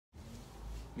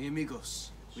Mi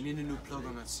amigos, we need a new plug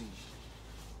on that scene.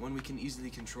 One we can easily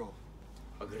control.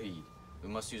 Agreed. We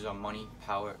must use our money,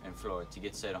 power, and floor to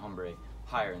get said hombre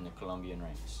higher in the Colombian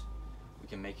ranks. We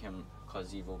can make him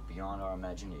cause evil beyond our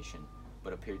imagination,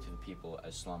 but appear to the people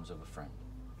as slums of a friend.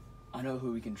 I know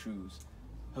who we can choose.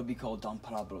 He'll be called Don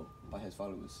Pablo by his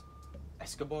followers.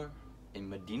 Escobar? In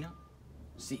Medina?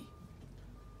 See.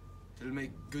 It'll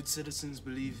make good citizens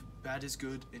believe bad is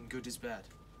good and good is bad.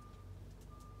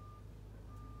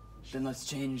 Then let's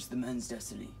change the men's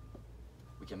destiny.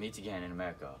 We can meet again in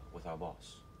America with our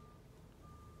boss.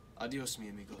 Adios, mi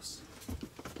amigos.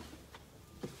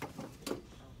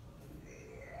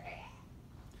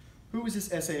 Who is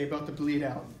this essay about to bleed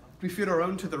out? Do we feed our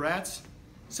own to the rats?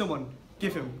 Someone,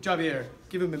 give him, Javier,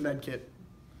 give him a med kit.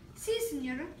 Si,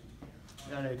 senora.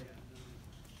 All right.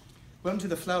 Welcome to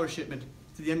the flower shipment.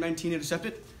 Did the M19 intercept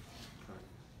it?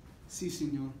 Si,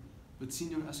 senor. But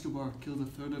Senor Escobar killed a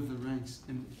third of the ranks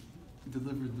and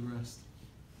delivered the rest.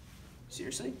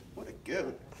 Seriously? What a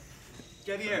goat.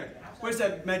 Javier, where's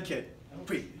that med kit?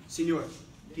 Wait, senor,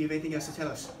 do you have anything else to tell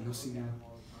us? No, senor.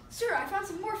 Sir, I found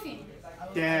some morphine.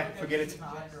 Yeah, forget it.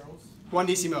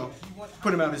 Juandísimo,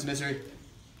 put him out of his misery.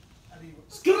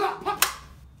 Good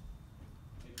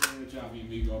job, mi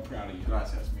amigo. I'm proud of you.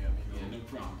 Gracias, mi amigo. Yeah, no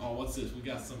problem. Oh, what's this? We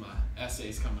got some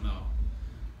essays coming up.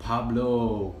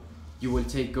 Pablo, you will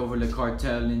take over the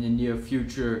cartel in the near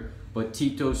future, but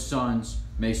Tito's sons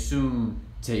may soon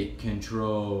take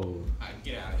control. Alright,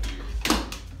 get out of here.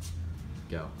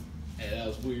 Go. Hey, that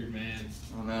was weird, man.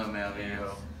 I don't know, man,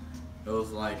 amigo. It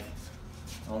was like,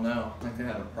 I don't know, like they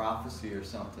had a prophecy or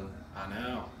something. I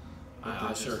know.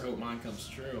 I sure hope mine comes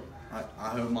true. I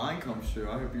hope mine comes true.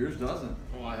 I hope yours doesn't.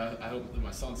 Well, I hope that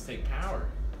my sons take power.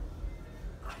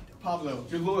 Pablo,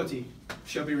 your loyalty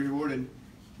shall be rewarded.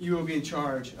 You will be in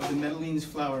charge of the Medellin's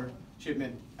flower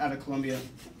shipment out of Colombia.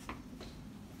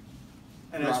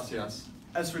 And Gracias.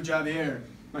 as for Javier,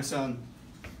 my son,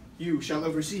 you shall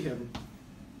oversee him,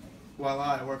 while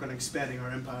I work on expanding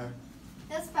our empire.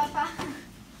 Yes, Papa.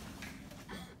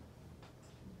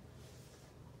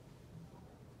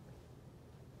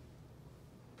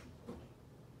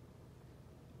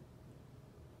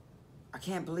 I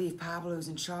can't believe Pablo's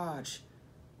in charge.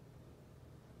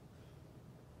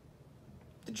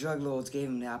 The drug lords gave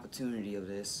him the opportunity of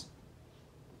this.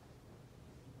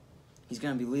 He's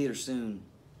gonna be leader soon.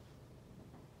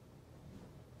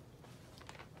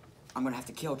 I'm gonna have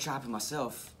to kill Chopper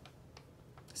myself.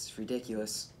 This is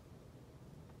ridiculous.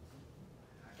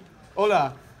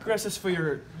 Hola, gracias for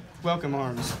your welcome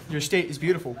arms. Your estate is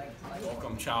beautiful.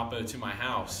 Welcome, Chapo, to my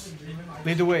house.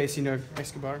 Lead the way, Senor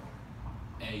Escobar.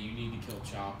 Hey, you need to kill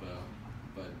Chapo,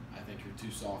 but I think you're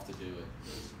too soft to do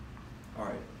it.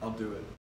 Alright, I'll do it.